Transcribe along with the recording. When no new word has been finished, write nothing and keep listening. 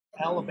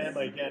Alabama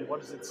again.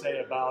 What does it say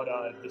about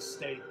the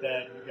state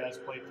that you guys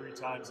play 3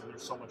 times and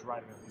there's so much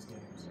riding on these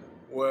games?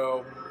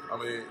 Well, I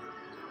mean,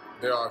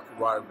 they are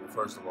rival,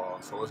 first of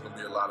all, so it's going to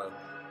be a lot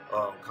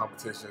of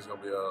competition. It's going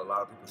to be a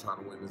lot of people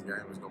trying to win this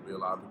game. There's going to be a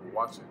lot of people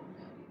watching.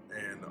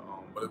 And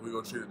but we're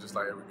going to treat it just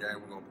like every game.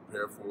 We're going to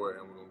prepare for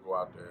it, and we're going to go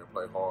out there and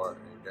play hard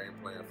and game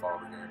plan, follow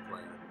the game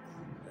plan,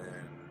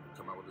 and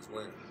come out with this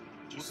win.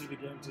 Did you see the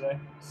game today?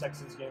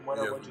 Sexton's game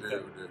winner? Yeah, What'd you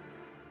think? we did.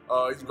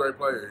 He's a great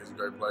player. He's a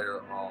great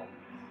player,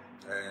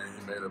 and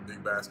he made a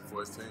big basket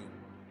for his team.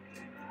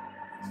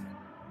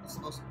 What's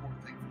the most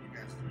important thing for you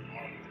guys to do in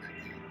that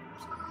game?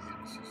 What's the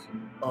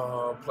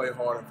emphasis? Play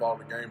hard and follow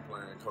the game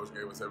plan. Coach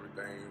gave us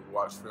everything. We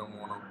watched film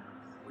on him.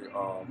 We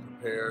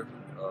prepared.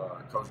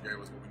 Coach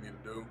gave us what we need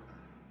to do.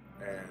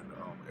 And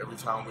every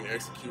time we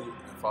execute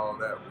and follow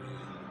that, we do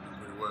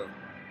pretty well.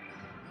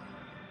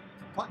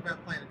 Talking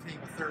about playing a team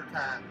a third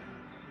time,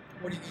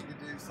 what do you need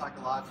to do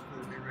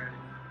psychologically to be ready?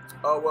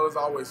 Well,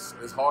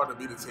 it's hard to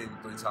beat a team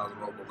 3 times in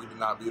a row, but we did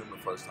not beat them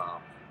the first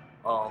time.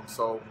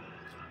 So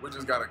we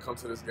just got to come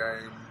to this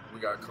game. We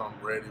got to come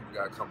ready. We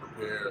got to come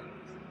prepared.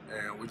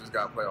 And we just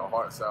got to play our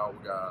hearts out.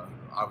 We got to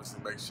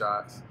obviously make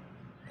shots.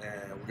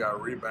 And we got to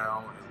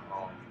rebound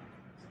and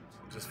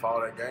just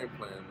follow that game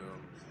plan.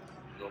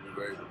 We're going to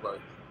be ready to play.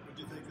 What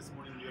do you think this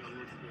morning you got to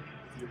look at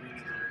the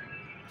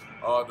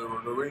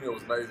arena? The arena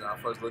was amazing. I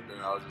first looked at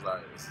it, I was just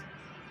like,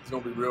 it's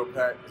going to be real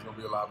packed. It's going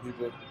to be a lot of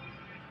people.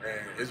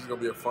 And it's just going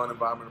to be a fun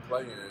environment to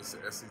play in. It's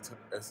the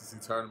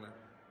SEC Tournament,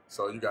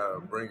 so you got to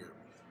bring it.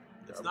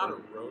 It's not a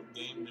road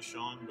game,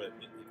 Desean, but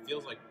it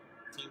feels like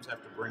teams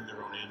have to bring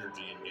their own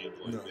energy in games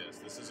like this.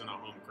 This isn't a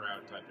home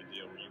crowd type of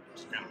deal where you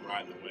just kind of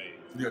ride the wave.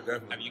 Yeah,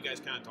 definitely. Have you guys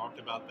kind of talked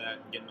about that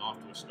and getting off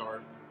to a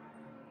start,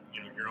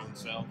 your own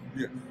self?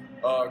 Yeah.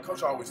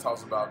 Coach always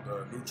talks about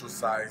the neutral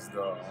sites,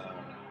 the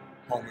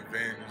home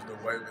advantage,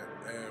 the way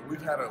that, and we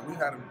had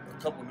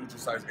a couple neutral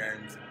sites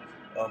games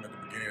at the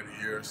beginning of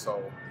the year,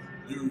 so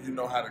you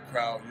know how the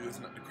crowd's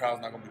not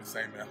going to be the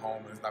same at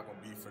home, and it's not going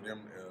to be for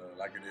them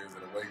like it is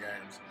at away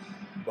games.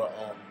 But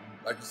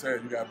like you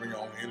said, you got to bring your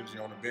own energy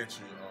on the bench.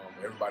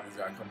 Everybody's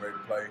got to come ready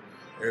to play.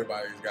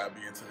 Everybody's got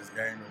to be into this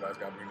game. Everybody's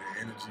got to bring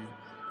their energy.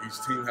 Each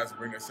team has to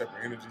bring their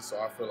separate energy.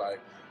 So I feel like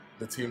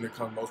the team that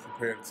comes most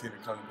prepared, the team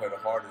that comes to play the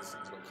hardest,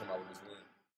 is going to come out with this win.